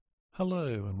Hello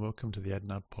and welcome to the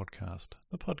AdNut podcast,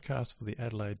 the podcast for the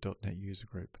Adelaide.net user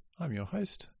group. I'm your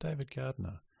host, David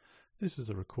Gardner. This is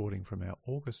a recording from our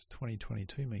August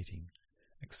 2022 meeting,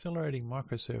 Accelerating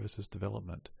Microservices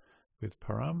Development, with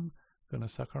Param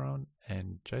Gunasakaran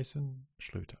and Jason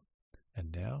Schluter.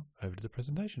 And now, over to the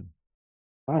presentation.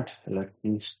 All right, let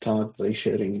me start by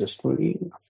sharing the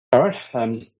screen. All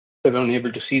right, everyone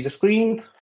able to see the screen?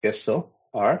 Yes, so.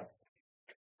 All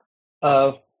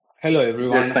right. Hello,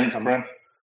 everyone. Yes, thanks, Param.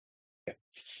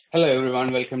 Hello,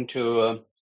 everyone. Welcome to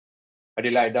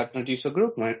Adelaide.net user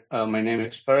group. My name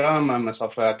is Param. I'm a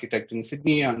software architect in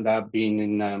Sydney, and I've been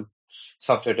in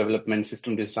software development,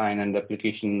 system design, and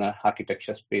application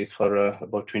architecture space for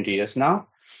about 20 years now.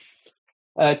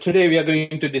 Today, we are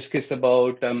going to discuss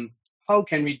about how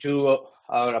can we do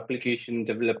our application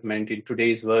development in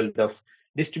today's world of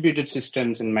distributed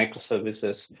systems and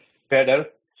microservices better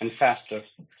and faster.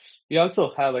 We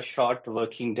also have a short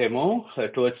working demo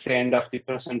towards the end of the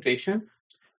presentation.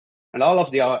 And all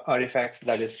of the artifacts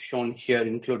that is shown here,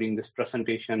 including this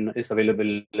presentation, is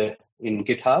available in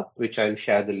GitHub, which I'll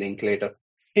share the link later.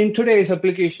 In today's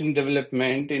application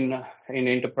development in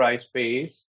enterprise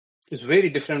space, is very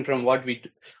different from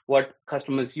what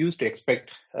customers used to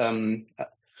expect 20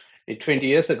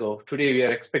 years ago. Today, we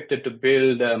are expected to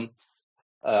build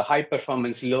high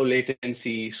performance, low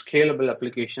latency, scalable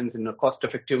applications in a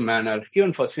cost-effective manner,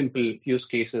 even for simple use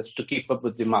cases to keep up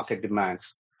with the market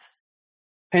demands.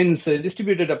 Hence,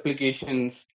 distributed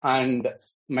applications and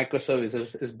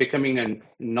microservices is becoming a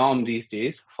norm these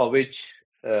days, for which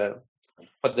for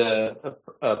the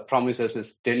promises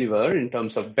is delivered in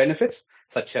terms of benefits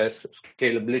such as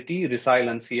scalability,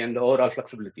 resiliency, and overall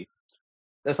flexibility.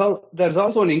 There's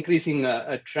also an increasing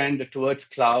trend towards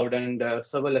cloud and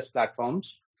serverless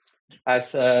platforms,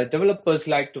 as developers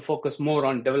like to focus more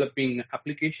on developing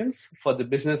applications for the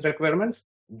business requirements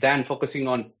than focusing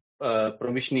on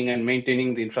provisioning and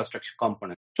maintaining the infrastructure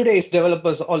component. Today's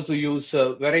developers also use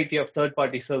a variety of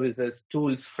third-party services,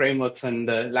 tools, frameworks, and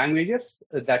languages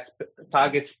that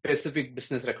target specific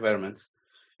business requirements.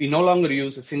 We no longer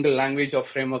use a single language or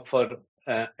framework for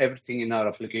everything in our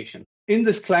application. In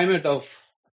this climate of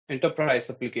enterprise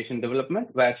application development,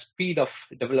 where speed of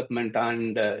development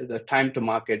and the time to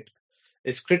market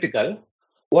is critical,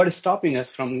 what is stopping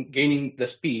us from gaining the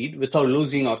speed without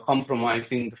losing or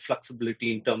compromising the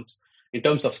flexibility in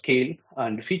terms of scale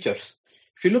and features?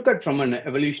 If you look at from an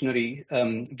evolutionary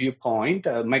viewpoint,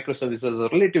 microservices is a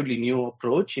relatively new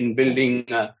approach in building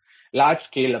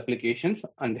large-scale applications,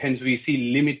 and hence we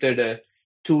see limited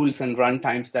tools and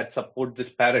runtimes that support this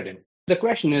paradigm. The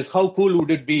question is, how cool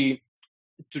would it be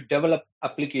to develop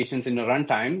applications in a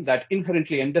runtime that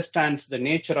inherently understands the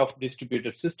nature of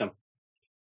distributed system?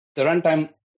 The runtime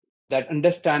that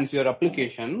understands your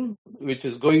application, which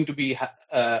is going to be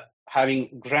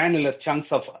having granular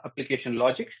chunks of application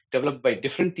logic developed by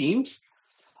different teams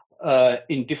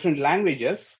in different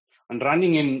languages and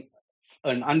running in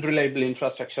an unreliable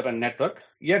infrastructure and network,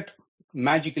 yet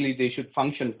magically they should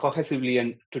function cohesively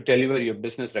and to deliver your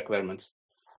business requirements.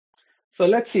 So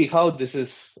let's see how this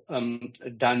is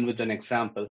done with an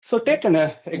example. So take an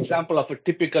example of a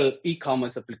typical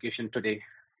e-commerce application today.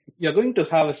 You're going to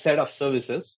have a set of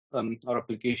services or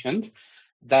applications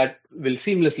that will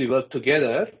seamlessly work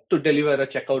together to deliver a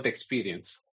checkout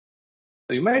experience.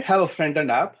 So you might have a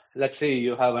front-end app. Let's say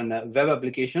you have a web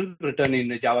application written in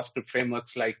the JavaScript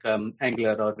frameworks like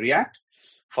Angular or React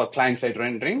for client-side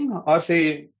rendering, or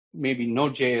say maybe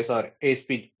Node.js or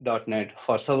ASP.NET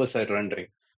for server-side rendering.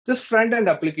 This front-end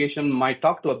application might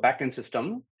talk to a back-end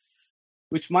system,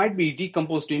 which might be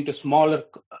decomposed into smaller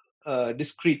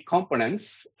discrete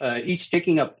components, each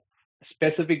taking up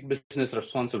specific business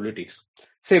responsibilities.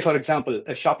 Say, for example,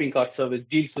 a shopping cart service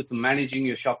deals with managing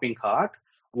your shopping cart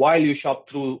while you shop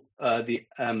through the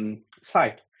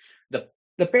site.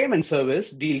 The payment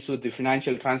service deals with the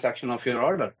financial transaction of your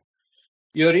order.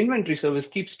 Your inventory service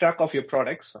keeps track of your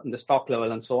products on the stock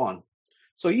level and so on.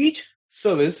 So each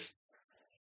service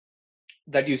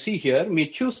that you see here may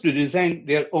choose to design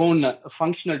their own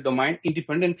functional domain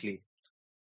independently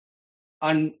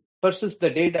and persist the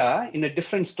data in a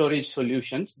different storage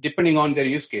solutions depending on their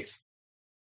use case.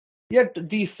 Yet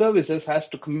these services has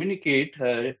to communicate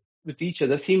with each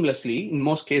other seamlessly, in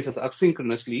most cases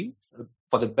asynchronously,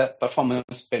 for the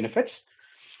performance benefits,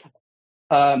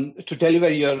 to deliver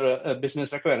your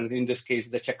business requirement, in this case,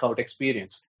 the checkout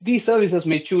experience. These services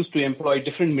may choose to employ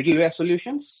different middleware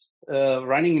solutions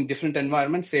running in different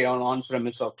environments, say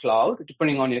on-premise or cloud,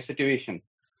 depending on your situation,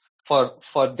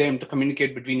 for them to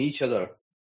communicate between each other.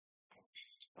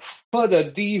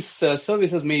 Further, these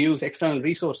services may use external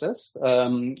resources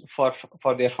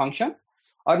for their function,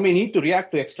 or may need to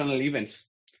react to external events.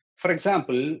 For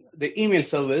example, the email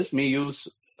service may use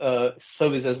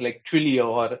services like Twilio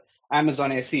or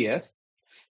Amazon SES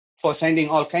for sending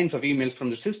all kinds of emails from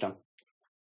the system.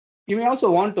 You may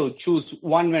also want to choose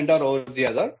one vendor over the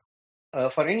other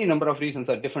for any number of reasons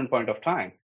at different point of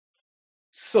time.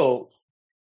 So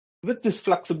with this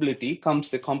flexibility comes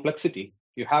the complexity.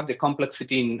 You have the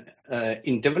complexity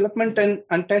in development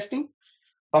and testing,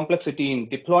 complexity in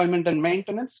deployment and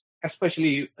maintenance,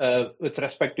 especially with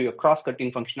respect to your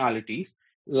cross-cutting functionalities,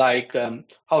 like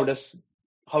how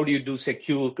do you do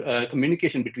secure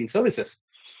communication between services,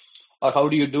 or how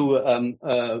do you do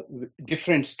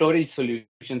different storage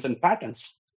solutions and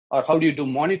patterns, or how do you do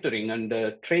monitoring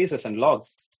and traces and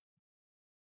logs,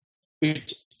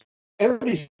 which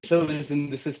every service in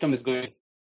the system is going.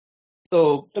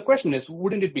 So the question is,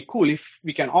 wouldn't it be cool if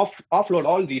we can offload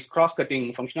all these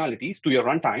cross-cutting functionalities to your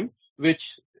runtime,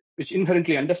 which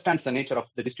inherently understands the nature of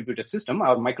the distributed system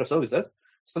or microservices,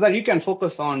 so that you can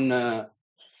focus on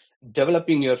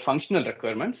developing your functional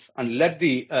requirements and let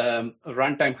the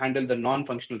runtime handle the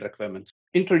non-functional requirements.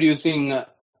 Introducing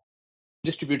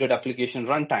distributed application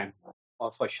runtime,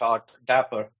 or for short,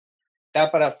 Dapr.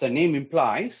 Dapr, as the name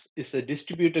implies, is a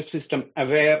distributed system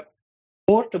aware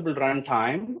portable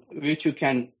runtime, which you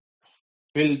can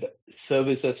build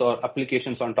services or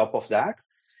applications on top of that,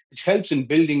 which helps in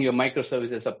building your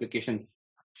microservices application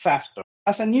faster.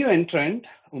 As a new entrant,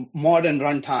 modern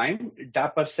runtime,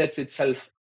 Dapr sets itself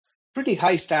pretty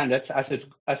high standards as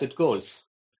it goes.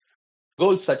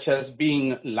 Goals such as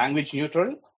being language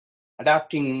neutral,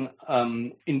 adapting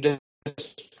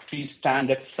industry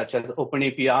standards such as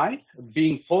OpenAPI,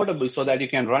 being portable so that you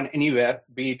can run anywhere,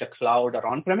 be it a cloud or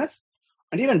on-premise,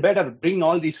 and even better, bring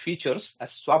all these features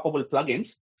as swappable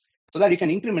plugins so that you can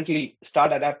incrementally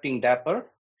start adapting Dapr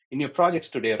in your projects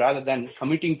today rather than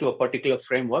committing to a particular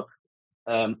framework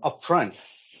upfront.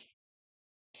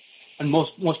 And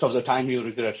most of the time you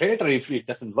regret later if it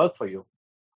doesn't work for you.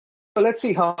 So let's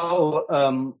see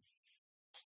how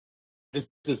this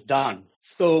is done.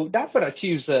 So Dapr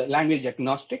achieves language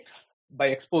agnostic by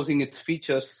exposing its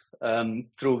features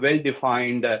through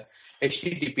well-defined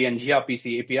HTTP and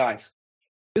gRPC APIs.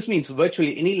 This means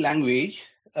virtually any language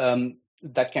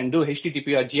that can do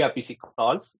HTTP or gRPC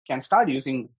calls can start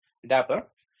using Dapr.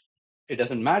 It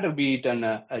doesn't matter, be it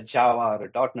a Java or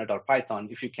a .NET or Python.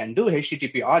 If you can do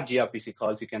HTTP or gRPC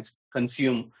calls, you can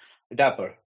consume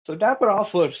Dapr. So Dapr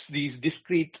offers these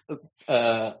discrete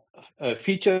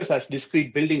features as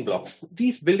discrete building blocks.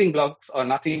 These building blocks are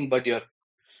nothing but if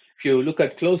you look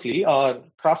at closely, are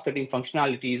cross-cutting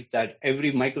functionalities that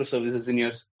every microservices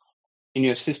in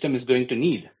your system is going to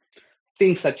need.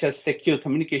 Things such as secure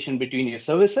communication between your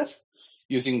services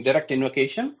using direct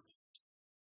invocation,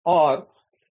 or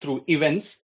through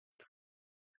events,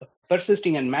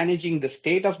 persisting and managing the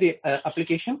state of the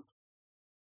application,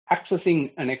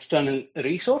 accessing an external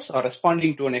resource or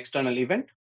responding to an external event.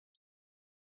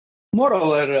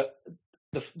 Moreover,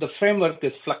 the framework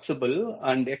is flexible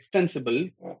and extensible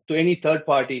to any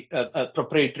third-party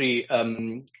proprietary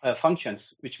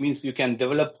functions, which means you can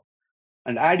develop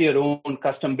and add your own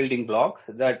custom building block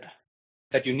that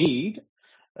you need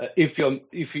if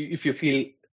you feel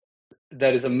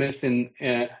there is a miss in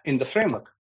the framework.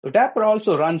 So Dapr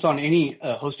also runs on any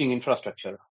hosting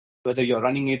infrastructure, whether you're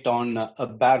running it on a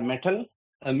bare metal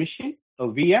machine, a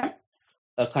VM,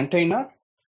 a container,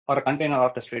 or a container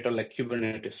orchestrator like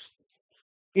Kubernetes.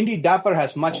 Indeed, Dapr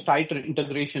has much tighter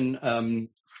integration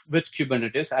with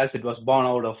Kubernetes as it was born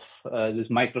out of this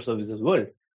microservices world.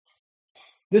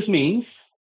 This means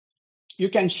you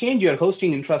can change your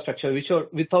hosting infrastructure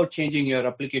without changing your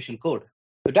application code.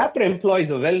 So Dapr employs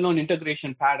a well-known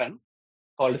integration pattern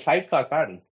called a sidecar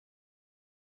pattern.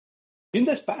 In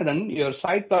this pattern, your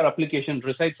sidecar application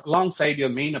resides alongside your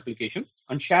main application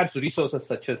and shares resources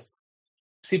such as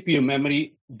CPU,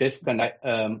 memory, disk,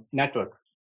 and network.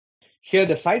 Here,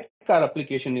 the sidecar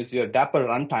application is your Dapr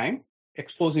runtime,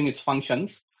 exposing its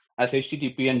functions as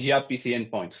HTTP and gRPC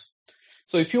endpoints.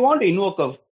 So if you want to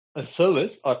invoke a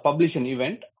service or publish an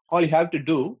event, all you have to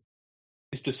do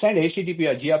is to send HTTP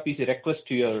or gRPC request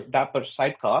to your Dapr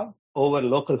sidecar over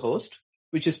localhost,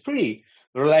 which is pretty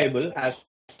reliable as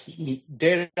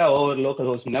data over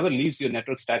localhost never leaves your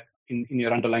network stack in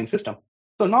your underlying system.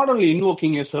 So not only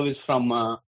invoking your service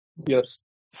from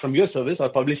your service or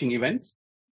publishing events,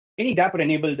 any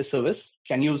Dapr-enabled service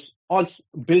can use all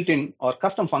built-in or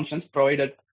custom functions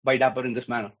provided by Dapr in this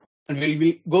manner. And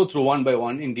we'll go through one by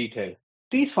one in detail.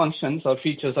 These functions or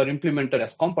features are implemented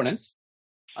as components,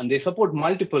 and they support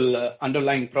multiple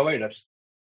underlying providers.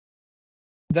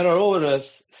 There are over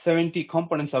 70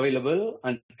 components available,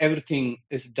 and everything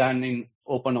is done in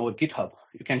open over GitHub.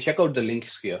 You can check out the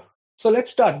links here. So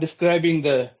let's start describing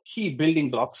the key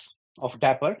building blocks of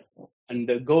Dapr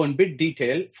and go in bit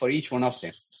detail for each one of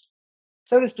them.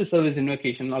 Service-to-service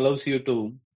invocation allows you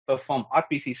to perform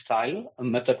RPC style, a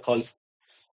method called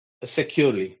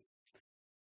securely.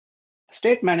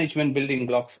 State management building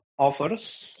blocks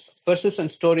offers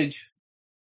persistent storage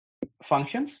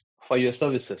functions for your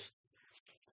services.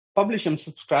 Publish and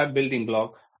subscribe building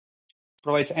block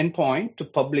provides endpoint to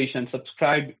publish and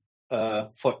subscribe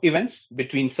for events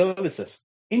between services.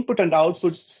 Input and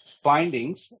output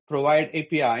bindings provide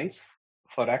APIs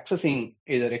for accessing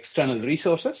either external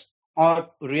resources or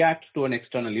react to an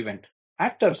external event.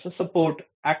 Actors support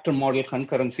actor model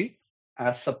concurrency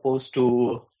as opposed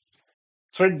to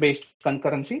thread-based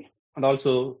concurrency, and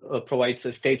also provides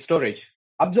a state storage.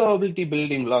 Observability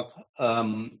building block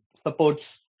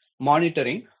supports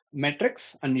monitoring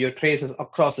metrics and your traces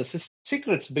across the system.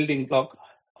 Secrets building block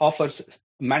offers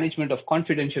management of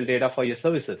confidential data for your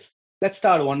services. Let's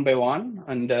start one by one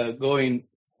and go in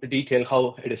detail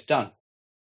how it is done.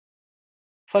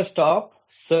 First up,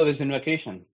 service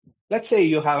invocation. Let's say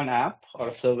you have an app or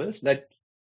a service that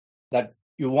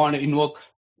you want to invoke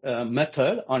a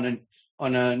method on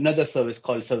another service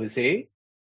called service A.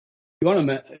 You want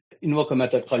to invoke a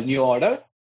method called new order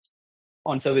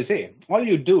on service A. All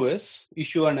you do is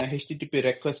issue an HTTP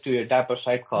request to your Dapr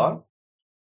sidecar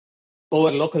over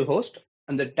localhost,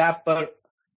 and the Dapr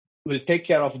will take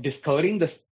care of discovering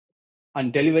this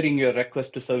and delivering your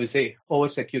request to service A over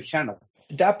secure channel.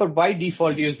 Dapr by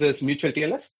default uses mutual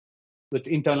TLS with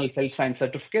internal self-signed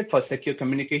certificate for secure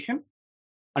communication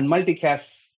and multicast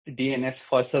DNS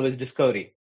for service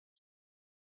discovery,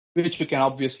 which you can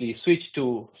obviously switch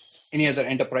to any other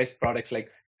enterprise products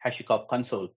like HashiCorp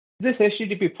Console. This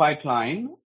HTTP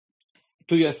pipeline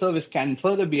to your service can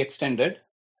further be extended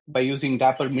by using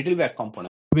Dapr middleware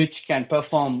component, which can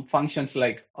perform functions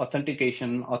like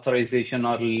authentication, authorization,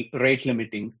 or rate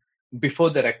limiting before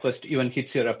the request even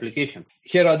hits your application.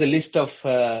 Here are the list of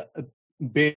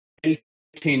built-in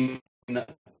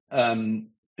Dapr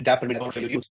middleware you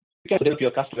use. You can develop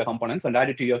your customer components and add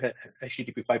it to your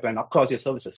HTTP pipeline across your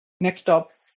services. Next up,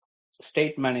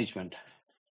 state management.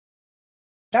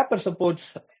 Dapr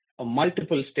supports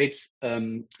multiple states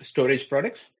storage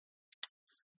products.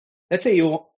 Let's say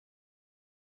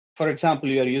for example,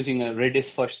 you are using a Redis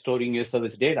for storing your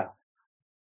service data.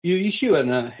 You issue an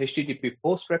HTTP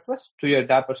post request to your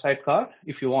Dapr sidecar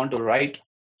if you want to write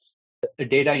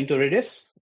data into Redis,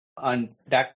 and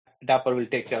Dapr will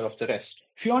take care of the rest.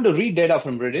 If you want to read data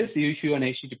from Redis, you issue an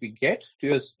HTTP GET to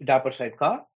your Dapr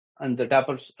sidecar, and the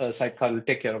Dapr sidecar will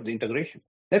take care of the integration.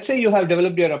 Let's say you have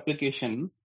developed your application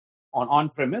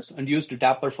on-premise and used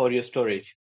Dapr for your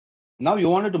storage. Now you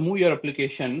wanted to move your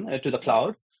application to the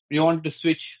cloud. You want to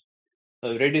switch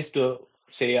Redis to,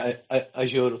 say,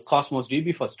 Azure Cosmos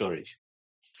DB for storage.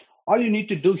 All you need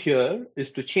to do here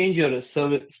is to change your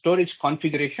storage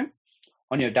configuration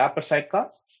on your Dapr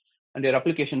sidecar, and your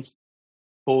application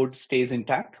code stays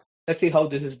intact. Let's see how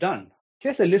this is done.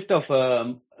 Here's a list of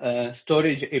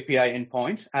storage API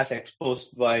endpoints as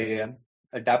exposed by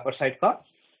a Dapr sidecar.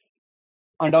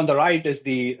 And on the right is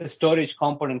the storage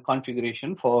component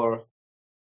configuration for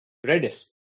Redis.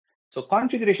 So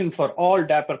configuration for all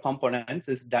Dapr components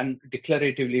is done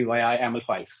declaratively via YAML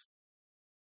files.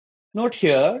 Note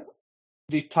here,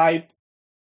 the type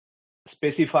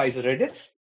specifies Redis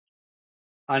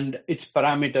and its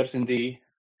parameters in the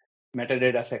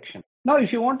metadata section. Now,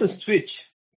 if you want to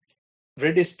switch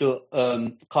Redis to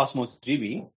Cosmos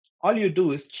DB, all you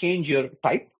do is change your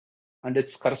type and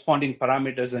its corresponding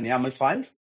parameters in YAML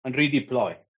files and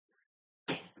redeploy.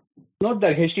 Note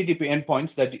that HTTP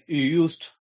endpoints that you used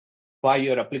by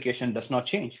your application does not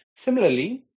change.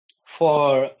 Similarly,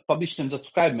 for publish and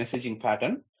subscribe messaging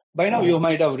pattern, by now you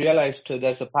might have realized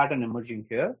there's a pattern emerging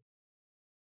here.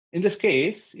 In this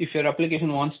case, if your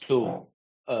application wants to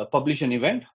publish an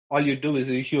event, all you do is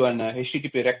issue an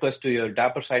HTTP request to your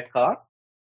Dapr sidecar,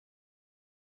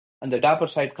 and the Dapr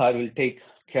sidecar will take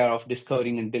care of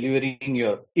discovering and delivering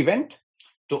your event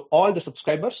to all the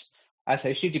subscribers as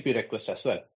HTTP request as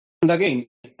well. And again,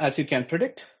 as you can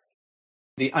predict,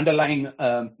 the underlying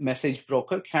message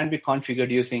broker can be configured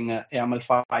using YAML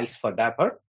files for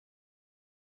Dapr.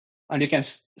 And you can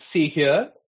see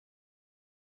here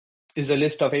is a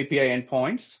list of API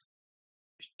endpoints.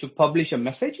 To publish a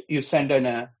message, you send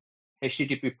an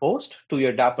HTTP post to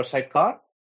your Dapr sidecar.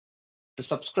 To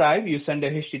subscribe, you send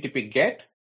a HTTP GET,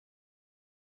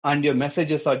 and your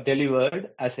messages are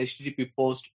delivered as HTTP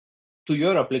post to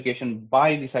your application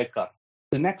by the sidecar.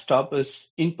 The next stop is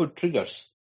input triggers,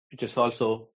 which is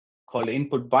also called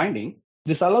input binding.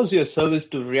 This allows your service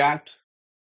to react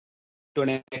to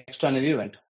an external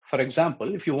event. For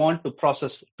example, if you want to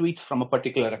process tweets from a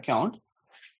particular account,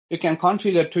 you can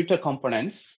configure Twitter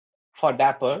components for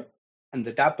Dapper, and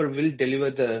the Dapper will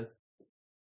deliver the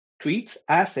tweets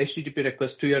as HTTP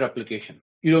requests to your application.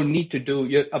 You don't need to do,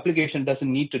 your application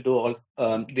doesn't need to do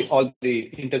all the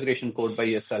integration code by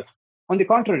yourself. On the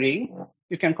contrary,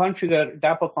 you can configure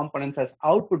Dapper components as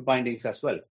output bindings as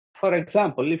well. For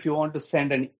example, if you want to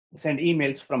send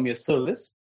emails from your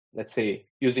service, let's say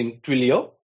using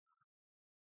Twilio,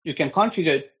 you can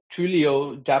configure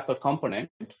Twilio Dapper component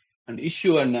and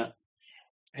issue an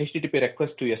HTTP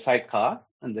request to your sidecar,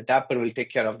 and the Dapper will take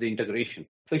care of the integration.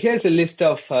 So here's a list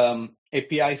of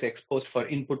APIs exposed for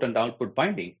input and output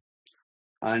binding.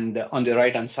 And on the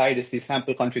right-hand side is the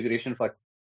sample configuration for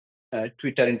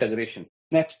Twitter integration.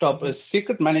 Next up is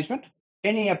secret management.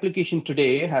 Any application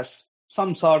today has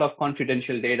some sort of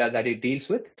confidential data that it deals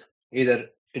with. Either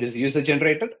it is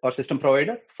user-generated or system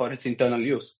provider for its internal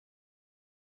use.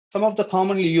 Some of the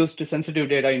commonly used sensitive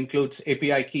data includes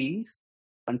API keys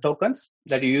and tokens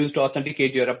that you use to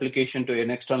authenticate your application to an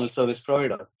external service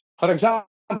provider. For example,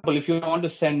 if you want to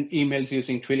send emails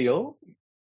using Twilio,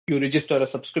 you register a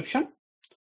subscription,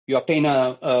 you obtain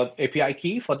a API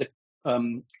key for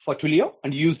Twilio,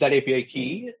 and use that API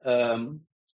key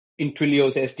in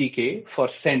Twilio's SDK for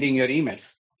sending your emails.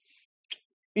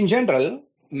 In general,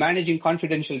 managing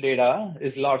confidential data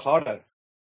is a lot harder.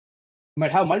 You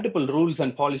might have multiple rules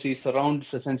and policies around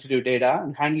the sensitive data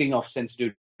and handling of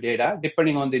sensitive data,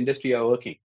 depending on the industry you're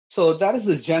working. So there is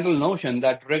this general notion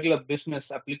that regular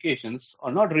business applications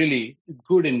are not really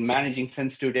good in managing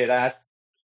sensitive data, as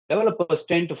developers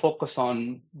tend to focus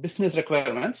on business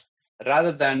requirements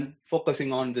rather than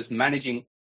focusing on this managing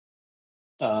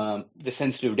the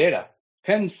sensitive data.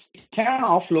 Hence, you can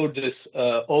offload this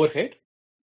overhead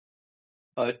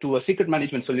to a secret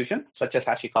management solution such as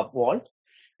HashiCorp Vault,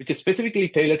 which is specifically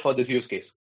tailored for this use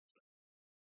case.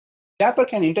 Dapper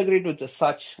can integrate with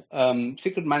such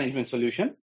secret management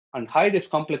solution and hide its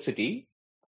complexity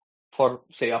for,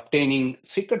 say, obtaining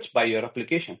secrets by your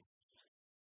application.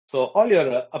 So all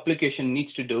your application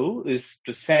needs to do is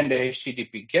to send a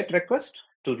HTTP GET request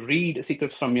to read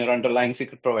secrets from your underlying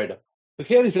secret provider. So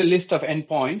here is a list of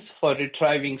endpoints for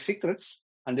retrieving secrets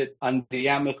and the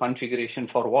YAML configuration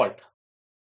for Vault.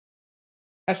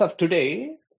 As of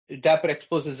today, Dapper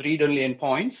exposes read-only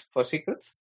endpoints for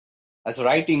secrets, as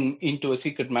writing into a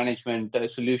secret management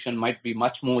solution might be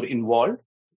much more involved,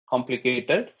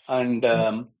 complicated,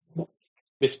 and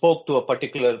bespoke to a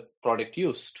particular product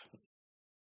used.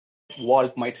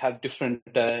 Vault might have different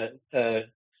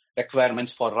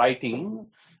requirements for writing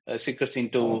secrets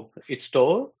into its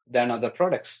store than other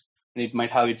products, and it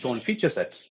might have its own feature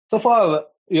sets. So far,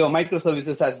 your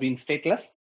microservices has been stateless.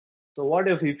 So what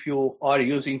if you are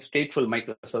using stateful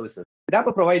microservices?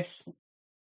 Dapper provides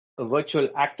a virtual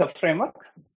actor framework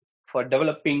for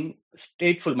developing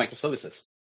stateful microservices.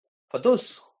 For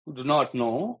those who do not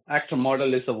know, actor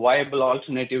model is a viable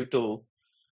alternative to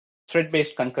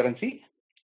thread-based concurrency,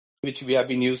 which we have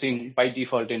been using by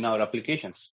default in our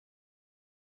applications.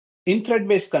 In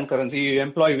thread-based concurrency, you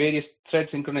employ various thread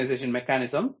synchronization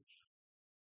mechanisms,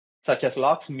 such as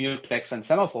locks, mutex, and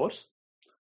semaphores.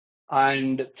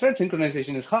 And thread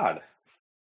synchronization is hard,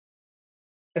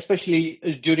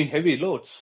 especially during heavy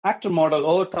loads. Actor model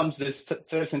overcomes this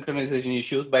thread synchronization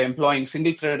issues by employing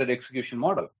single-threaded execution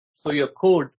model. So your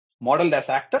code modeled as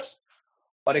actors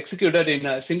are executed in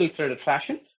a single-threaded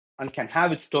fashion and can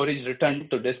have its storage returned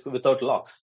to disk without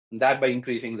locks, thereby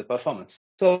increasing the performance.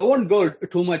 So I won't go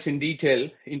too much in detail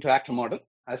into actor model,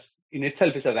 as in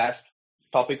itself is a vast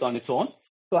topic on its own.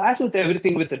 So as with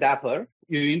everything with the Dapper,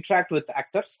 you interact with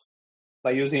actors by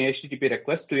using HTTP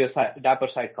request to your Dapper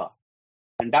sidecar.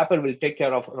 And Dapper will take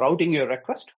care of routing your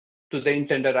request to the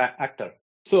intended actor.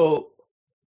 So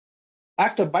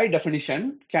actor by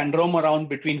definition can roam around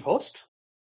between hosts.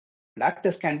 And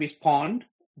actors can be spawned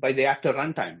by the actor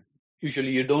runtime. Usually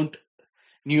you don't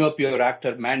new up your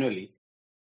actor manually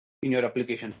in your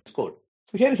application code.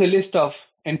 So here is a list of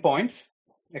endpoints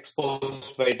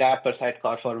exposed by Dapper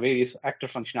sidecar for various actor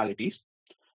functionalities.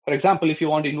 For example, if you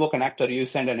want to invoke an actor, you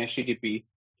send an HTTP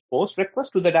post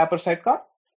request to the Dapper sidecar,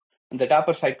 and the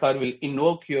Dapper sidecar will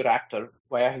invoke your actor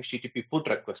via HTTP put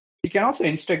request. You can also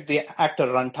instruct the actor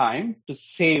runtime to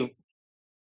save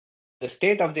the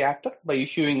state of the actor by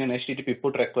issuing an HTTP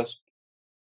put request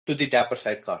to the Dapper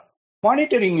sidecar.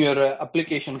 Monitoring your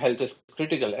application health is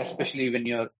critical, especially when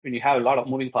you have a lot of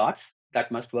moving parts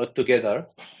that must work together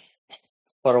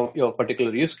for your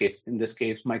particular use case, in this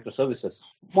case, microservices.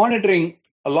 Monitoring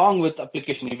along with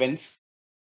application events,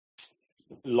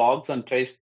 logs and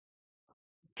traces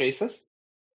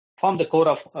form the core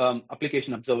of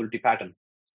application observability pattern.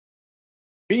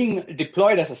 Being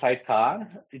deployed as a sidecar,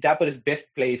 Dapr is best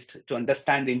placed to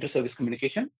understand the inter-service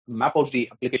communication, map out the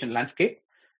application landscape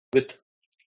with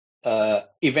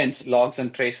events, logs,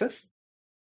 and traces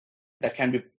that's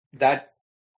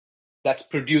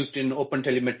produced in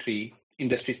OpenTelemetry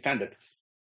industry standard,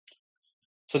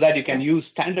 so that you can use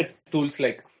standard tools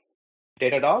like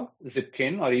Datadog,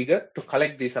 Zipkin, or Eager to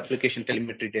collect this application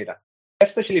telemetry data.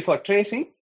 Especially for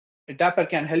tracing, Dapr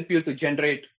can help you to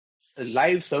generate a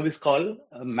live service call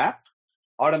map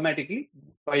automatically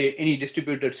by any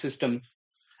distributed system,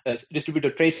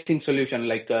 distributed tracing solution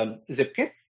like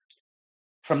Zipkin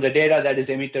from the data that is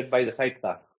emitted by the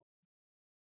sidecar.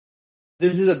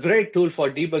 This is a great tool for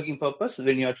debugging purpose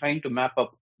when you are trying to map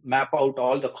out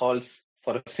all the calls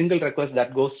for a single request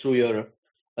that goes through your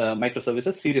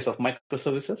microservices, series of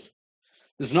microservices.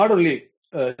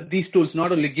 These tools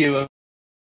not only give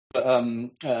you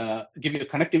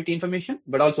connectivity information,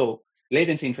 but also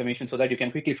latency information, so that you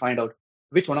can quickly find out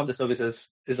which one of the services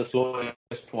is the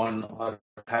slowest one or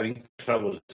having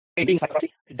trouble.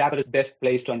 Dapr is best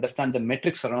placed to understand the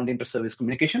metrics around inter-service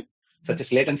communication, such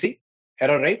as latency,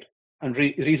 error rate, and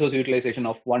resource utilization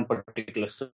of one particular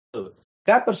service.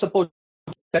 Dapr supports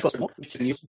self-hosted mode, which you can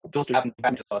use close to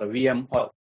or a VM.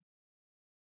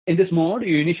 In this mode,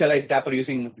 you initialize Dapr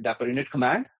using Dapr init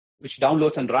command, which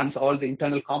downloads and runs all the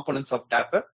internal components of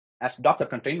Dapr as Docker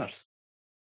containers.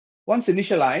 Once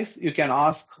initialized, you can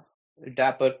ask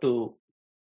Dapr to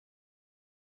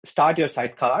start your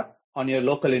sidecar on your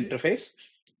local interface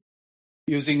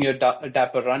using your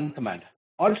Dapr run command.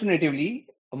 Alternatively,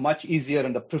 a much easier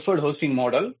and a preferred hosting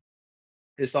model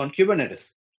is on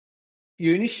Kubernetes.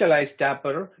 You initialize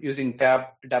Dapr using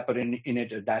Dapr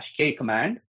init-k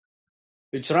command,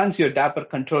 which runs your Dapr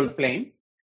control plane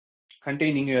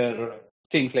containing your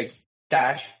things like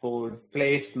dashboard,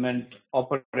 placement,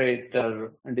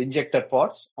 operator, and injector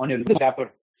pods on your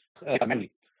Dapr command.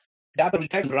 Dapr will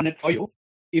run it for you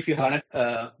if you run it,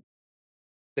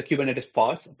 the Kubernetes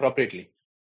pods appropriately.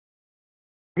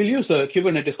 We'll use a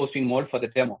Kubernetes hosting mode for the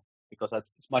demo because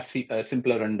that's much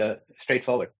simpler and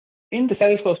straightforward. In the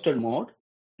self-hosted mode,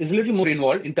 it's a little more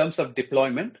involved in terms of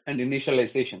deployment and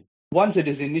initialization. Once it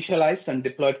is initialized and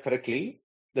deployed correctly,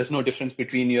 there's no difference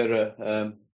between your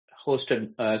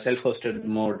self-hosted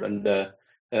mode and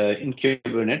in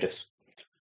Kubernetes.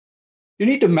 You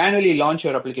need to manually launch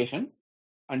your application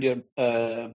and your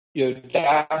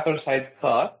Dapr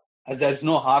sidecar, as there's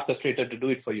no orchestrator to do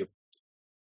it for you.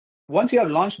 Once you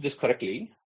have launched this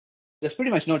correctly, there's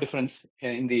pretty much no difference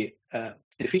in the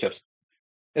features.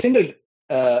 A single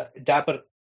Dapr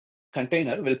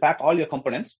container will pack all your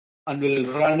components and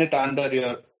will run it under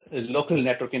your local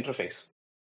network interface.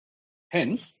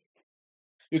 Hence,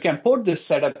 you can port this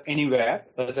setup anywhere,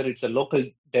 whether it's a local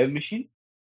dev machine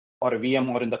or a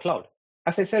VM or in the cloud.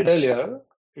 As I said earlier,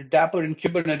 Dapr in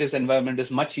Kubernetes environment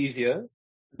is much easier,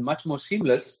 much more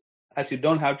seamless, as you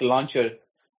don't have to launch your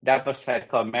Dapr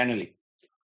sidecar manually.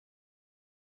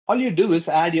 All you do is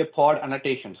add your pod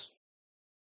annotations,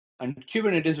 and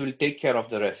Kubernetes will take care of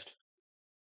the rest.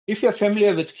 If you're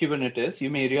familiar with Kubernetes, you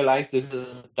may realize this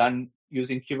is done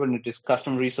using Kubernetes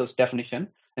custom resource definition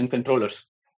and controllers.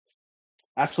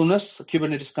 As soon as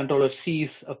Kubernetes controller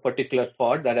sees a particular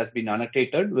pod that has been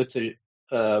annotated with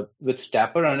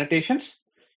Dapr annotations,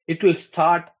 it will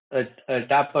start a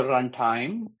Dapr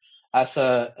runtime as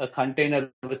a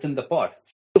container within the pod.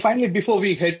 So finally, before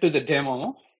we head to the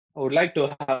demo, I would like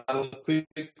to have a quick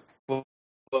word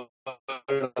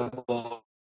about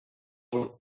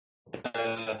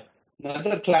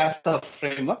another class of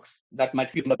frameworks that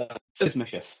might be service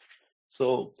meshes.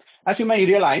 So as you may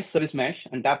realize, service mesh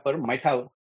and Dapr might have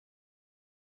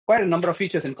quite a number of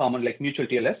features in common, like mutual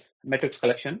TLS, metrics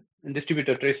collection, and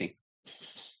distributed tracing.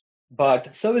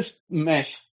 But service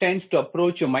mesh tends to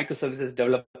approach your microservices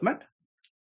development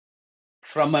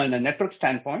from a network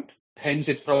standpoint. Hence,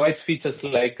 it provides features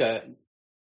like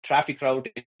traffic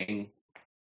routing,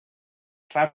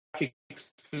 traffic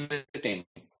splitting,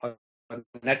 or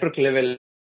network level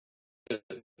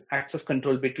access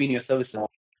control between your services.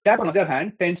 Dapr, on the other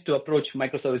hand, tends to approach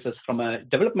microservices from a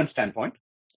development standpoint.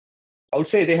 I would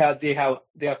say they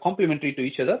are complementary to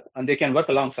each other and they can work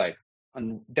alongside.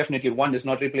 And definitely one is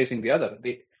not replacing the other.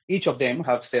 Each of them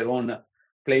have their own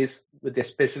place with their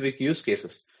specific use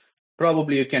cases.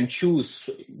 Probably you can choose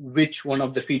which one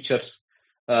of the features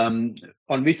on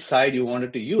which side you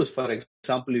wanted to use. For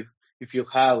example, if you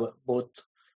have both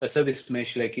a service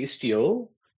mesh like Istio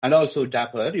and also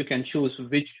Dapr, you can choose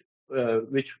which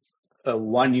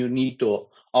one you need to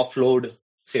offload,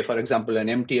 say, for example, an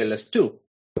MTLS to.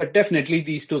 But definitely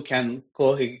these two can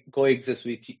coexist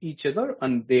with each other,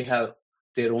 and they have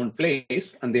their own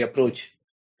place, and they approach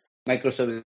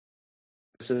microservices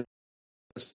from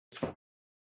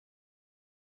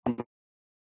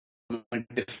a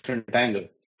different angle.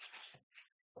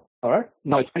 All right.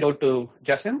 Now I'll hand over to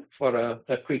Jasim for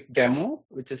a quick demo,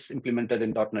 which is implemented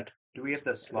in .NET. Do we have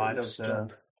the slide of the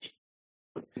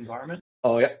environment?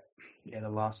 Oh, yeah. Yeah, the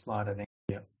last slide, I think.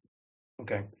 Yeah.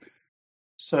 Okay.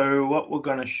 So what we're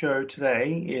going to show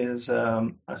today is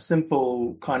a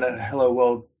simple kind of hello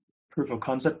world proof of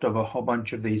concept of a whole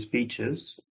bunch of these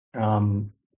features. What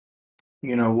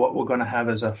we're going to have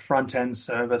is a front-end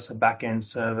service, a back-end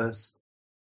service,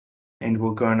 and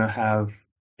we're going to have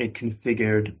it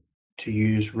configured to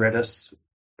use Redis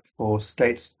for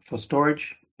states for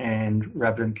storage and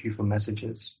RabbitMQ for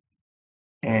messages,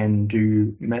 and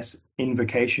do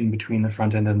invocation between the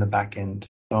front end and the back end.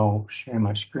 So I'll share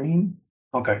my screen.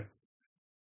 Okay,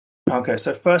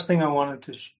 so first thing I wanted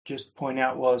to just point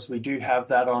out was we do have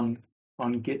that on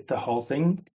Git, the whole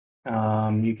thing.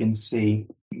 You can see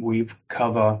we've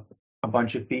covered a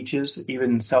bunch of features,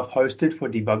 even self-hosted for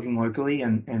debugging locally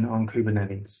and on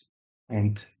Kubernetes.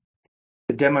 And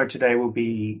the demo today will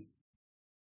be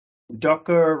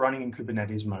Docker running in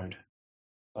Kubernetes mode.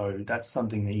 So that's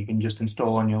something that you can just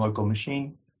install on your local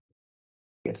machine.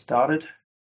 Get started.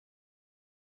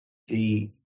 The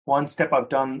one step I've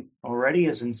done already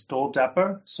is install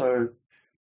Dapr. So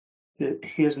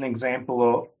here's an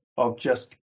example of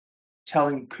just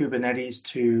telling Kubernetes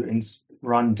to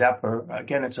run Dapr.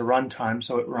 Again, it's a runtime,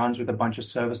 so it runs with a bunch of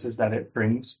services that it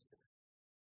brings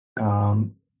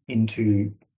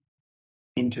into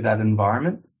that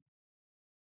environment.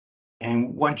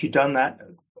 And once you've done that,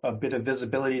 a bit of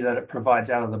visibility that it provides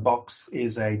out of the box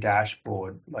is a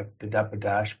dashboard, like the Dapr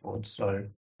dashboard. So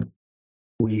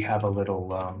we have a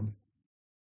little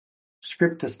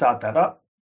script to start that up.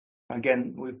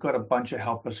 Again, we've got a bunch of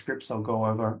helper scripts I'll go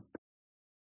over.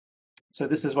 So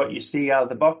this is what you see out of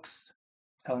the box,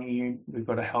 telling you we've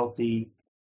got a healthy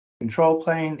control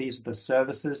plane. These are the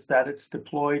services that it's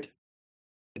deployed,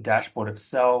 the dashboard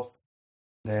itself.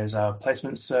 There's a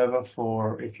placement server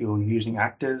for if you're using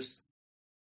actors,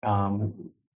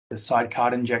 the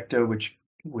sidecar injector,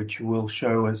 which will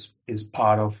show is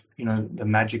part of the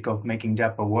magic of making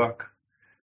Dapr work.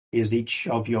 Is each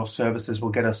of your services will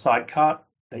get a sidecar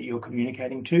that you're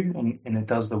communicating to, and it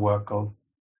does the work of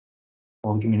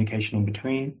all the communication in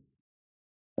between.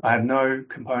 I have no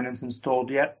components installed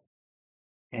yet,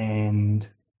 and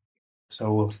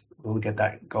so we'll get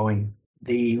that going.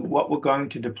 What we're going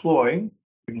to deploy,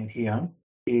 bring it here,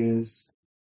 is,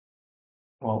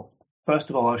 well, first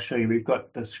of all, I'll show you. We've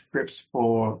got the scripts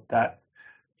for that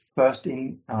first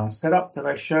setup that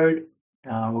I showed.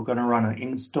 We're going to run an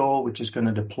install, which is going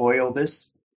to deploy all this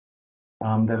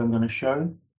that I'm going to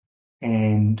show,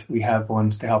 and we have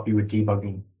ones to help you with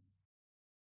debugging.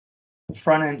 The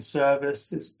front-end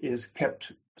service is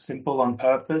kept simple on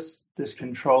purpose. This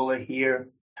controller here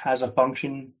has a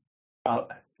function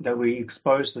that we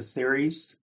expose the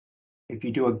series. If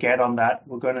you do a get on that,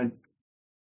 we're going to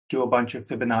do a bunch of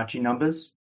Fibonacci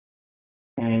numbers.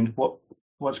 And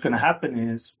what's going to happen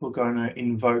is we're going to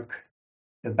invoke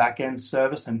the back-end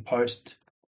service and post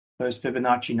those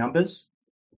Fibonacci numbers.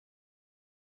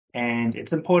 And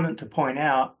it's important to point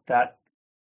out that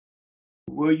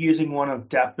we're using one of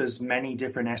Dapr's many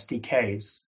different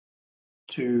SDKs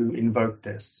to invoke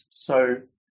this. So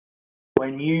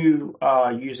when you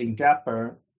are using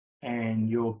Dapr and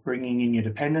you're bringing in your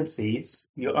dependencies,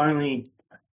 you're only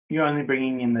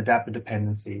bringing in the Dapr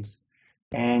dependencies.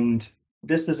 And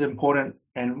this is important,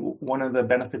 and one of the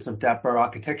benefits of Dapr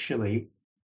architecturally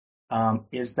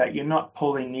is that you're not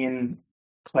pulling in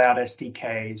cloud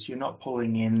SDKs, you're not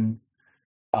pulling in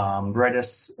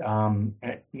Redis,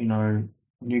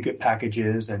 NuGet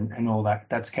packages and all that.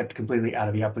 That's kept completely out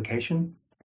of the application.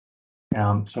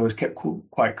 So it's kept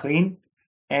quite clean.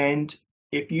 And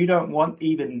if you don't want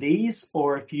even these,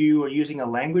 or if you are using a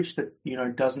language that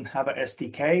doesn't have a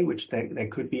SDK, which there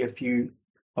could be a few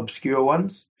obscure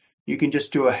ones, you can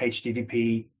just do a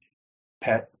HTTP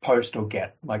post or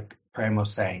get, like Prem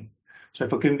was saying. So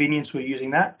for convenience, we're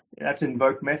using that. That's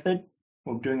invoke method.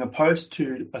 We're doing a post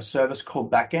to a service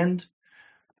called backend.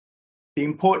 The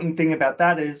important thing about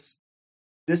that is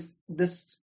this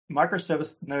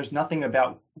microservice knows nothing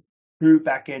about who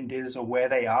backend is or where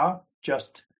they are.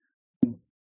 Just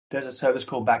there's a service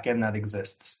called backend that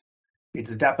exists.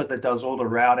 It's Dapr that does all the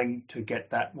routing to get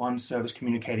that one service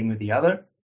communicating with the other,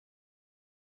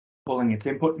 pulling its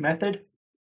input method,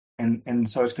 and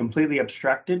so it's completely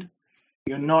abstracted.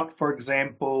 You're not, for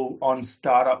example, on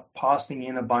startup passing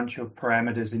in a bunch of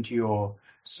parameters into your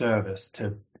service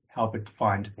to help it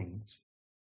find things.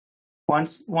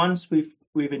 Once we've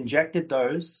injected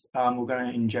those, we're going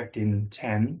to inject in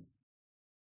 10.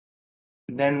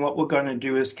 Then what we're going to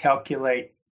do is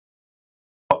calculate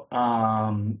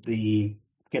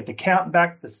get the count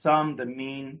back, the sum, the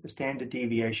mean, the standard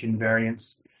deviation,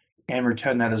 variance, and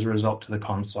return that as a result to the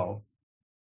console.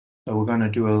 So we're going to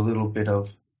do a little bit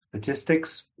of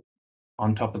statistics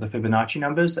on top of the Fibonacci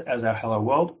numbers as our hello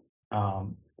world.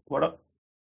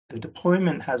 The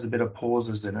deployment has a bit of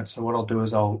pauses in it, so what I'll do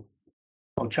is I'll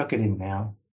chuck it in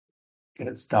now. Get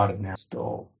it started now.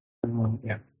 Install.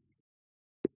 Yeah.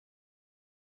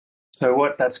 So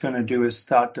what that's going to do is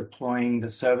start deploying the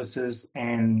services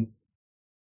and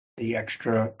the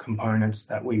extra components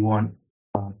that we want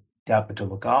Dapper to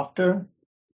look after,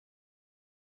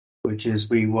 which is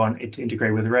we want it to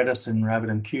integrate with Redis and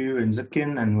RabbitMQ and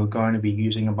Zipkin, and we're going to be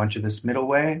using a bunch of this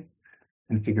middleware,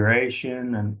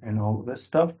 configuration, and all of this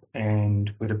stuff,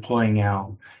 and we're deploying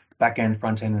our backend,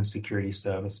 front-end, and security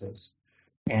services.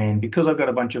 And because I've got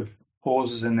a bunch of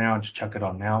pauses in there, I'll just chuck it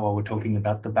on now while we're talking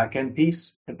about the backend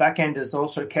piece. The backend is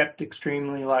also kept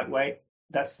extremely lightweight.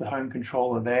 That's the home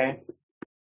controller there.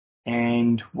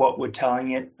 And what we're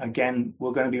telling it, again,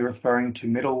 we're going to be referring to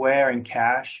middleware and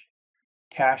cache.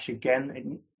 Cache,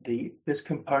 again, this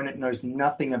component knows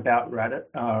nothing about Redis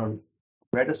or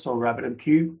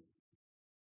RabbitMQ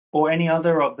or any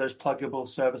other of those pluggable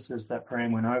services that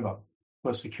Param went over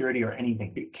for security or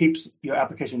anything. It keeps your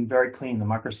application very clean. The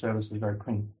microservice is very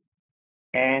clean.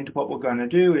 And what we're going to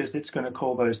do is it's going to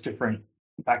call those different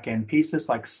backend pieces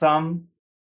like sum.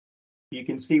 You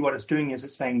can see what it's doing is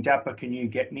it's saying, Dapper, can you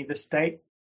get me the state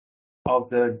of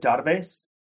the database?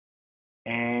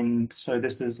 And so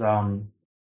this is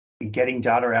getting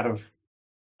data out of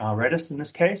Redis in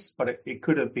this case, but it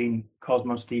could have been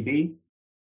Cosmos DB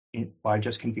by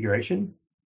just configuration.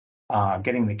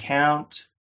 Getting the count.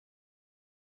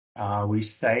 We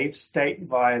save state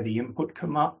via the input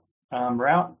command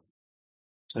route.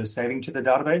 So saving to the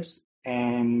database,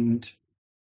 and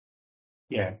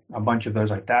yeah, a bunch of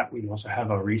those like that. We also have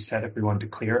a reset if we want to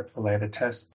clear it for later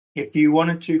tests. If you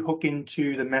wanted to hook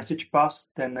into the message bus,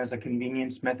 then there's a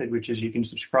convenience method, which is you can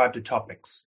subscribe to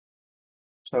topics.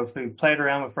 So if you played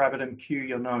around with RabbitMQ,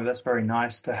 you'll know that's very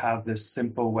nice to have this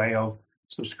simple way of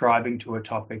subscribing to a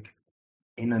topic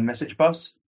in a message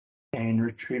bus and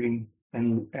retrieving,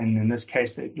 and in this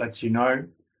case, it lets you know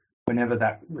whenever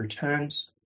that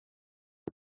returns.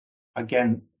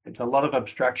 Again, it's a lot of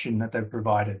abstraction that they've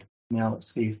provided. Now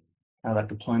let's see how that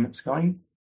deployment's going.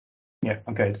 Yeah,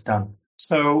 okay, it's done.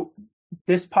 So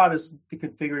this part is the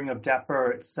configuring of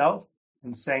Dapper itself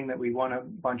and saying that we want a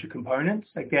bunch of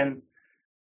components. Again,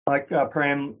 like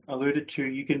Param alluded to,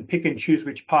 you can pick and choose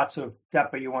which parts of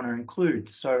Dapper you want to include.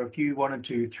 So if you wanted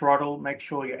to throttle, make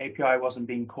sure your API wasn't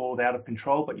being called out of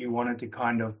control, but you wanted to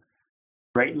kind of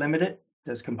rate limit it,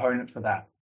 there's components for that.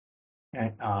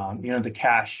 And, the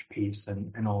cache piece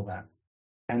and all that.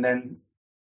 And then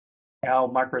our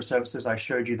microservices, I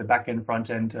showed you the backend, front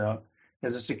end.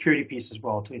 There's a security piece as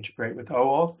well to integrate with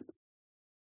OAuth.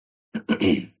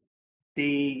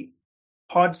 The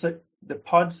pods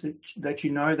that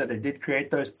you know that it did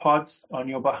create those pods on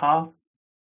your behalf,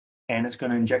 and it's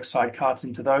going to inject sidecards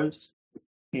into those.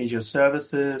 Here's your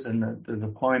services and the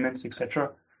deployments,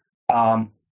 etc.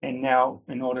 And now,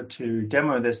 in order to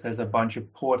demo this, there's a bunch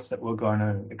of ports that we're going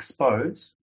to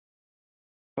expose.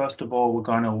 First of all, we're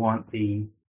going to want the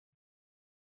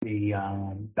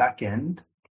backend.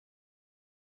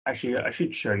 Actually, I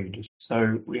should show you just.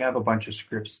 So we have a bunch of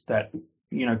scripts that,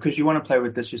 because you want to play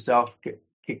with this yourself,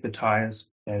 kick the tires.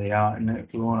 There they are. And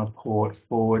if we want to port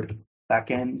forward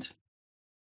backend,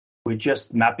 we're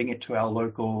just mapping it to our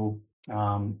local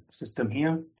system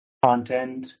here. Front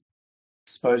end,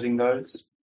 exposing those.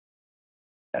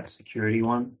 That security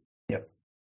one. Yep.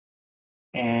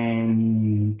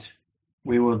 And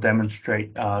we will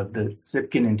demonstrate the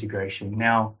Zipkin integration.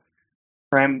 Now,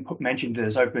 Param mentioned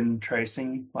there's open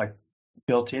tracing, like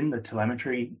built in the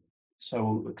telemetry.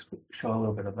 So we'll show a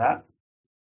little bit of that.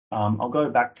 I'll go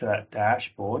back to that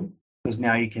dashboard because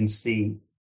now you can see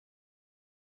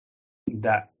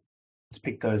that. Let's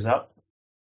pick those up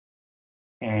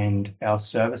and our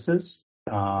services.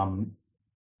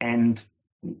 And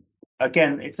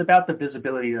again, it's about the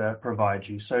visibility that it provides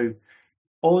you. So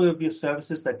all of your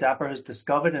services that Dapper has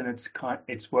discovered and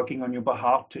it's working on your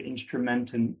behalf to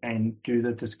instrument and do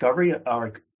the discovery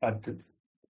are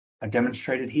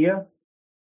demonstrated here,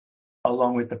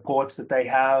 along with the ports that they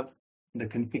have, the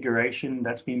configuration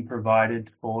that's been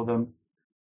provided for them.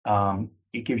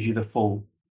 It gives you the full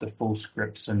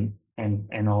scripts and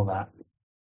all that.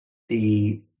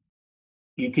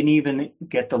 you can even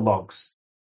get the logs.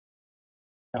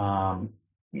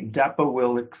 Dapper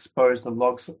will expose the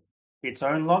logs, its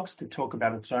own logs, to talk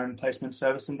about its own placement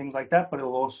service and things like that, but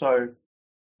it'll also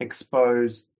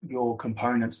expose your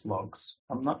components logs.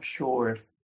 I'm not sure if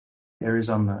there is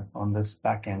on this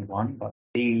backend one, but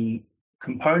the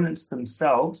components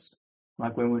themselves,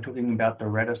 like when we're talking about the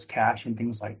Redis cache and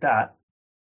things like that,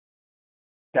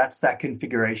 that's that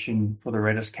configuration for the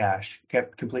Redis cache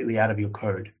kept completely out of your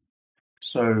code.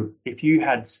 So if you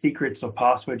had secrets or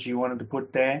passwords you wanted to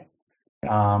put there,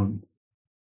 first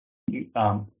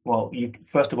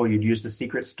of all, you'd use the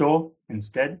secret store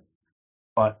instead,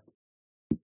 but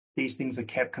these things are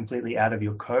kept completely out of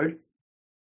your code.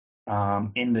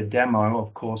 In the demo,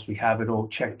 of course, we have it all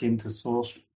checked into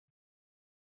source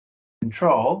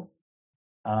control.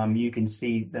 You can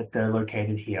see that they're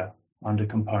located here under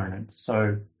components.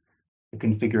 So the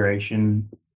configuration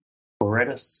for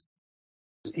Redis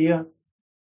is here.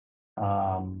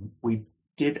 We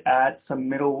did add some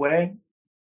middleware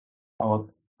for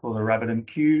the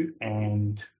RabbitMQ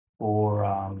and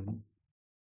for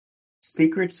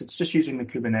secrets. It's just using the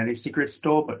Kubernetes secret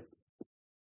store, but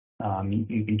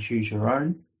you can choose your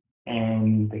own.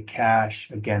 And the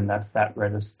cache, again, that's that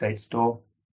Redis state store,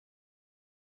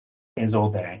 is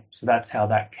all there. So that's how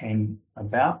that came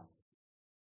about.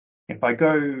 If I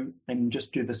go and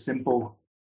just do the simple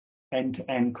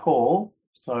end-to-end call,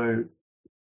 so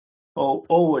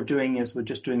all we're doing is we're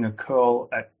just doing a curl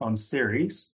on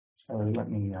series. So let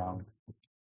me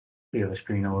clear the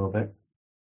screen a little bit.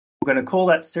 We're going to call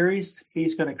that series.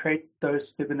 He's going to create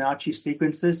those Fibonacci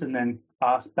sequences and then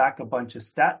pass back a bunch of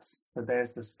stats. So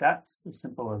there's the stats, as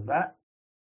simple as that.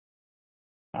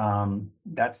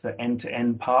 That's the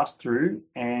end-to-end pass-through.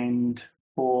 And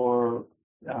for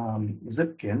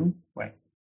Zipkin, wait,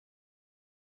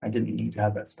 I didn't need to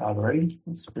have that start already.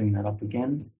 Let's bring that up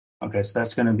again. Okay, so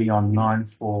that's going to be on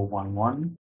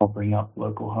 9411. I'll bring up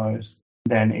localhost.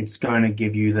 Then it's going to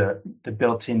give you the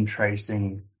built-in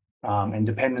tracing and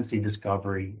dependency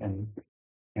discovery and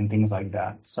things like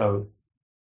that. So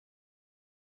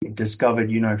it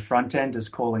discovered, front end is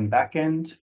calling back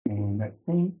end, and I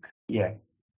think, yeah.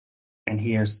 And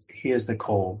here's the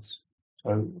calls.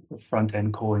 So the front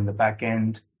end calling the back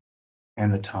end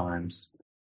and the times.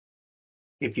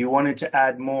 If you wanted to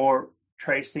add more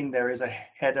tracing, there is a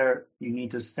header you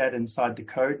need to set inside the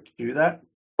code to do that.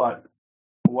 But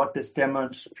what this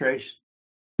demonstration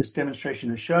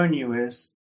has shown you is,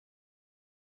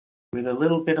 with a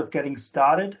little bit of getting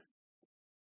started,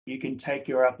 you can take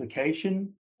your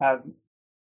application, have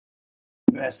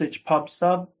message pub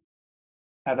sub,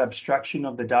 have abstraction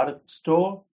of the data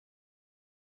store,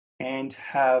 and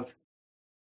have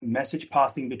message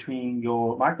passing between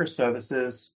your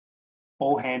microservices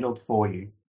all handled for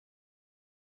you,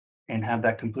 and have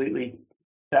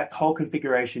that whole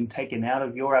configuration taken out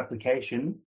of your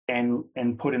application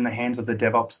and put in the hands of the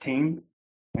DevOps team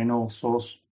and all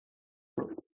source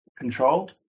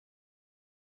controlled,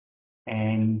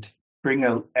 and bring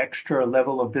an extra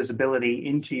level of visibility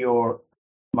into your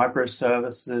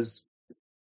microservices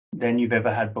than you've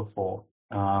ever had before.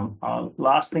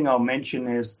 Last thing I'll mention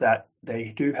is that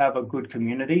they do have a good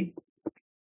community.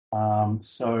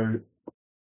 So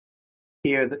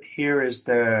here is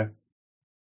the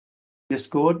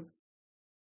Discord,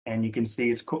 and you can see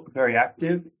it's very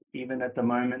active. Even at the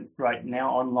moment, right now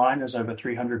online, there's over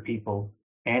 300 people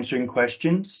answering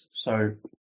questions. So,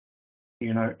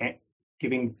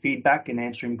 giving feedback and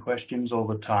answering questions all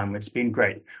the time. It's been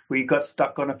great. We got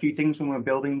stuck on a few things when we were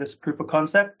building this proof of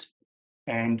concept,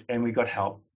 and we got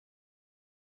help.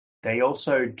 They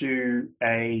also do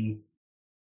a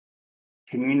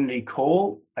community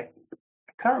call. I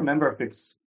can't remember if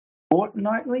it's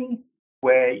fortnightly,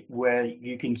 where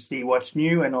you can see what's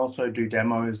new and also do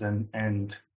demos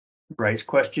and raise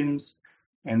questions.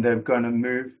 And they're going to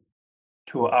move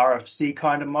to a RFC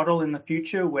kind of model in the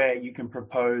future, where you can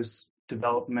propose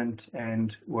development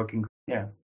and working. Yeah.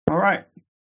 All right.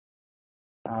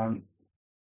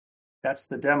 That's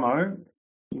the demo.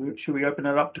 Should we open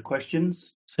it up to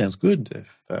questions? Sounds good.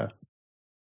 If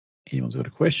anyone's got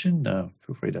a question,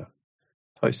 feel free to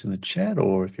post in the chat,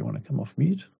 or if you want to come off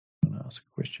mute and ask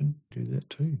a question, do that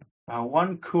too.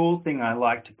 One cool thing I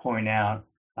like to point out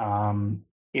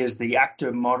is the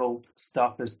actor model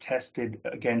stuff is tested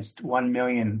against 1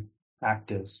 million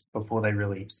actors before they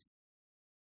release.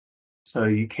 So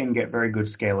you can get very good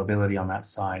scalability on that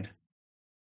side.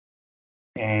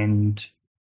 And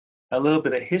a little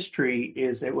bit of history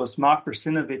is it was Mark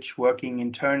Russinovich working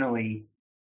internally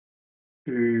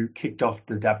who kicked off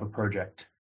the Dapper project.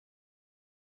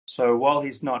 So while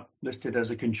he's not listed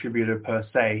as a contributor per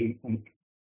se,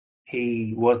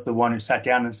 he was the one who sat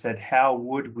down and said, how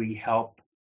would we help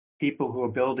people who are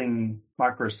building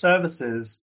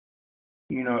microservices,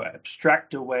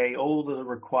 abstract away all the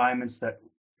requirements that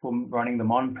from running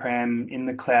them on-prem, in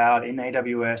the cloud, in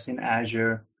AWS, in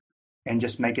Azure, and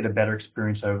just make it a better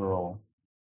experience overall.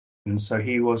 And so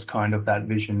he was kind of that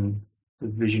vision, the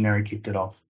visionary kicked it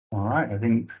off. All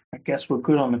right, I guess we're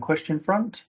good on the question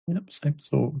front. Yep, seems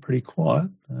all pretty quiet.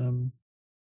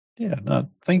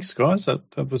 Thanks, guys.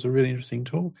 That was a really interesting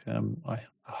talk. I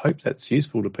hope that's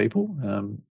useful to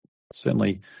people.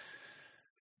 Certainly,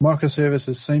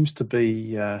 microservices seems to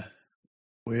be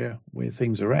where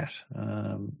things are at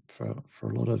for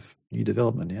a lot of new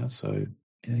development now. So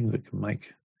anything that can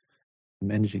make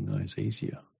managing those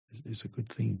easier is a good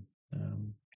thing.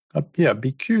 I'd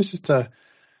be curious as to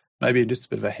maybe just a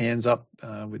bit of a hands up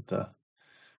with the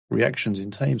reactions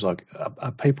in teams. Like,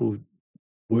 are people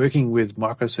working with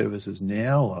microservices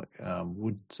now? Like,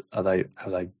 have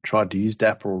they tried to use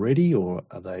Dapper already, or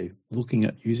are they looking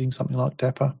at using something like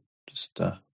Dapper? Just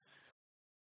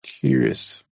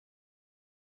curious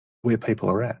where people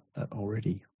are at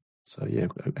already. So yeah,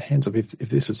 hands up if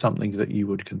this is something that you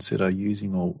would consider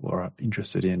using or are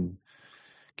interested in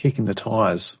kicking the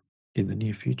tires in the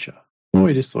near future. Or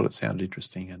we just thought it sounded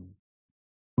interesting and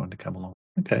wanted to come along.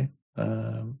 Okay,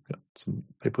 got some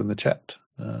people in the chat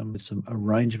with a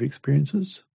range of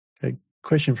experiences. Okay,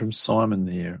 question from Simon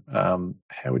there. How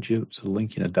would you sort of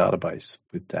link in a database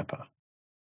with Dapper?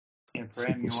 Yeah,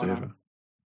 Fran, you want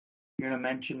to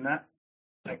mention that?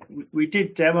 Like we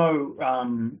did demo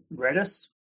Redis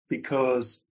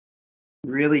because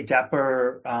really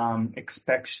Dapper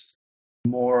expects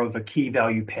more of a key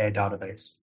value pair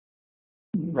database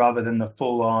rather than the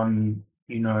full-on,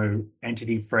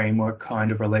 entity framework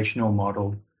kind of relational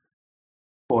model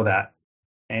for that.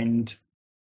 And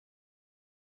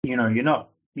you're not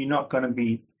going to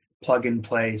be plug and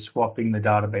play swapping the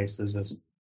databases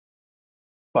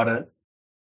but a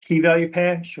key value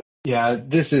pair, sure. Yeah,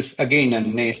 this is again a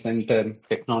nascent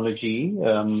technology.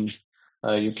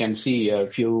 You can see a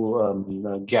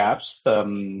few gaps,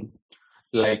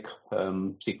 like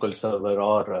SQL Server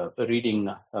or reading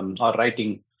or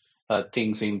writing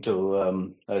things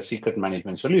into a secret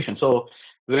management solution. So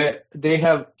where they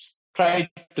have tried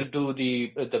to do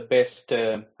the best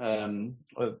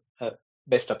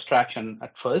abstraction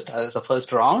at first as a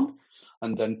first round,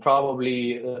 and then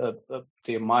probably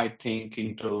they might think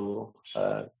into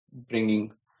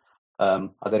bringing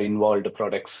other involved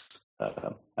products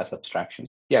as abstraction.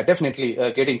 Yeah, definitely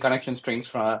getting connection strings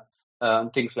from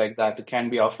things like that can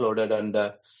be offloaded,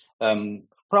 and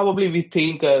probably we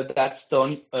think that's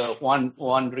the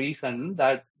one reason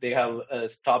that they have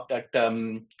stopped at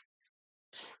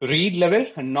read level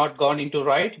and not gone into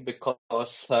write,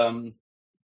 because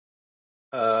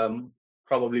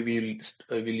probably we'll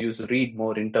use read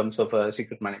more in terms of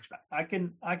secret management. I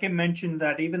can mention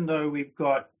that even though we've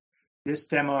got this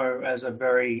demo as a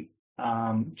very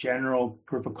general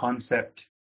proof of concept,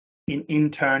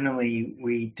 internally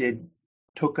we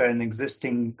took an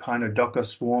existing kind of Docker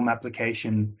Swarm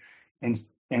application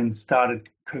and started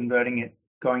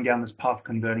going down this path,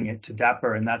 converting it to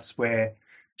Dapper, and that's where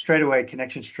straight away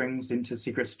connection strings into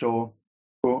Secret Store.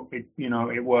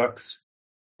 It works.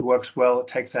 It works well. It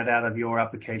takes that out of your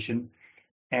application,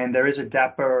 and there is a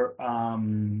Dapper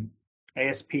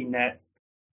ASP.NET.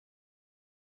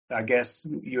 I guess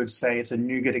you would say it's a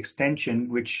NuGet extension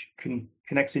which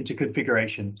connects into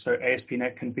configuration. So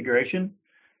ASP.NET configuration,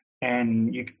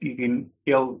 and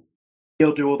it'll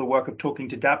do all the work of talking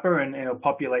to Dapper, and it'll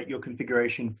populate your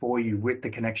configuration for you with the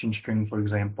connection string, for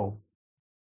example.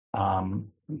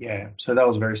 So that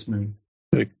was very smooth.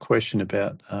 A question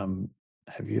about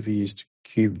have you ever used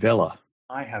Kubevela?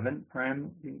 I haven't,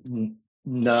 Pram.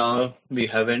 No, we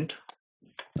haven't.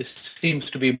 This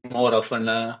seems to be more of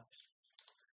an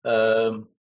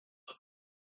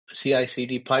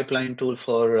CI/CD pipeline tool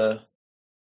for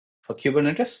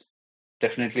Kubernetes.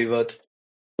 Definitely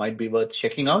might be worth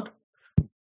checking out.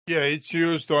 Yeah, it's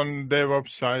used on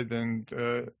DevOps side, and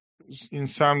in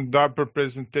some Dapper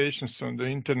presentations on the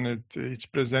internet, it's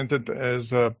presented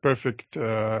as a perfect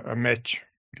match.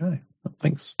 Okay,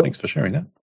 thanks for sharing that.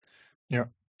 Yeah.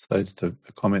 So just a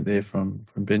comment there from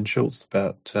Ben Schultz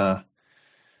about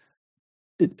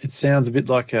it sounds a bit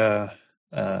like if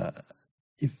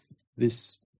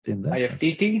this then that.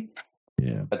 IFTT?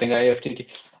 Yeah. I think IFTT.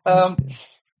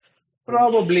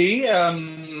 Probably.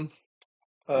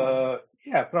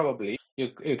 Probably.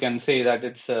 You can say that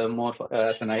it's more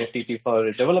as an IFTT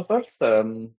for developers,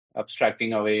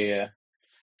 abstracting away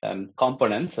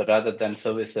components rather than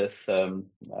services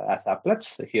as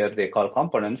applets. Here they call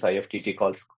components. IFTT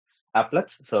calls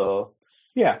applets. So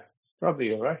yeah, probably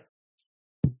you're right.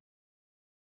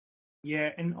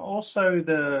 Yeah, and also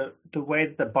the way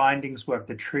that the bindings work,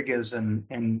 the triggers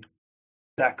and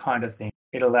that kind of thing,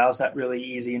 it allows that really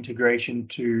easy integration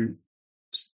to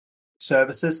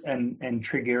services and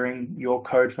triggering your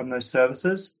code from those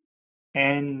services.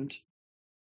 And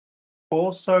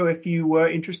also, if you were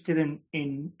interested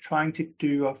in trying to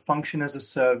do a function as a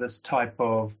service type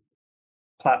of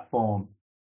platform,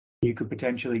 you could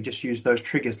potentially just use those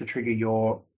triggers to trigger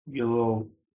your little,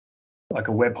 like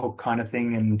a webhook kind of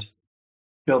thing, and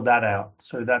build that out.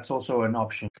 So that's also an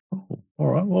option. Cool. All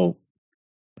right. Well,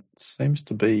 it seems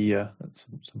to be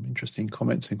some interesting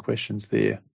comments and questions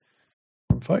there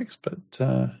from folks, but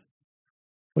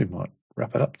we might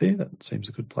wrap it up there. That seems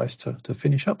a good place to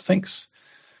finish up. Thanks,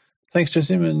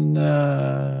 Jasim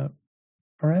and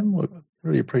Param. We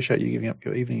really appreciate you giving up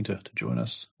your evening to join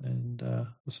us, and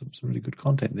some really good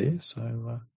content there.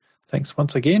 So thanks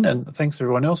once again, and thanks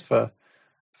everyone else for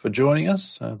joining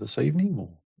us this evening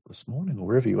or this morning or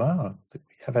wherever you are. I think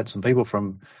we have had some people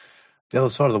from the other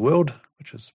side of the world,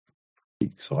 which is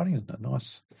exciting and a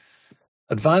nice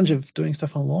advantage of doing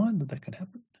stuff online that can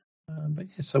happen. But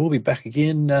yeah, so we'll be back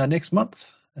again next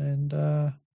month, and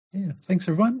yeah, thanks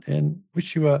everyone, and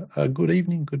wish you a good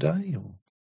evening, good day, or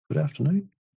good afternoon.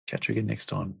 Catch you again next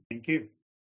time. Thank you.